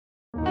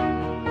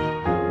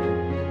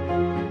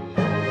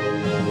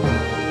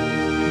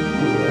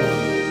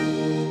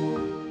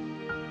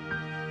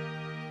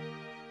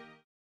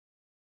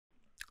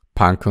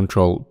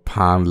Pancontrol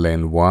PAN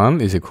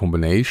LAN1 is a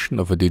combination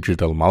of a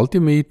digital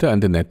multimeter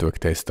and a network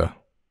tester.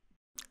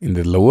 In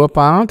the lower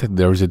part,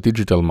 there is a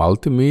digital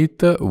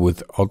multimeter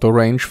with auto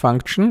range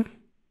function,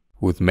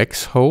 with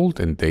max hold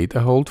and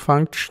data hold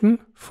function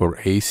for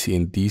AC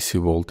and DC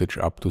voltage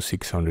up to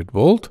 600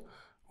 volt,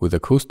 with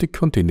acoustic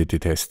continuity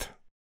test.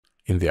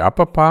 In the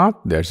upper part,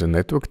 there's a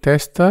network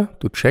tester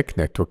to check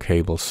network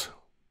cables.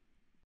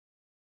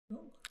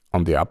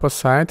 On the upper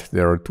side,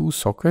 there are two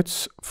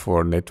sockets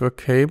for network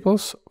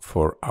cables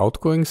for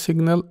outgoing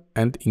signal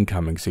and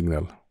incoming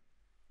signal.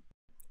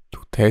 To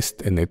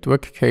test a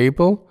network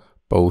cable,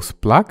 both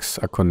plugs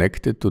are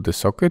connected to the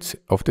sockets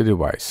of the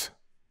device.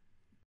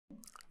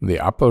 The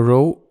upper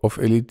row of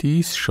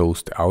LEDs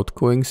shows the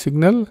outgoing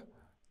signal.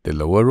 The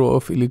lower row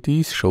of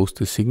LEDs shows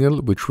the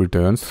signal which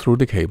returns through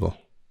the cable.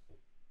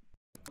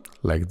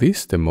 Like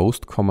this, the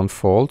most common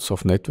faults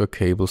of network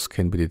cables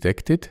can be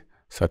detected,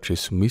 such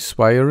as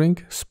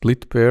miswiring,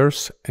 split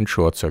pairs and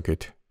short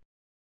circuit.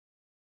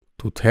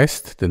 To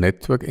test the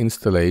network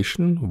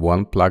installation,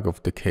 one plug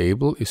of the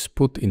cable is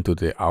put into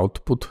the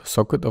output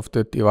socket of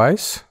the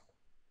device.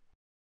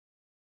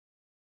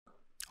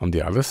 On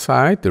the other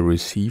side, the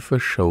receiver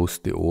shows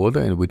the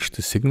order in which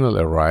the signal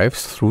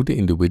arrives through the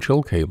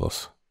individual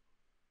cables.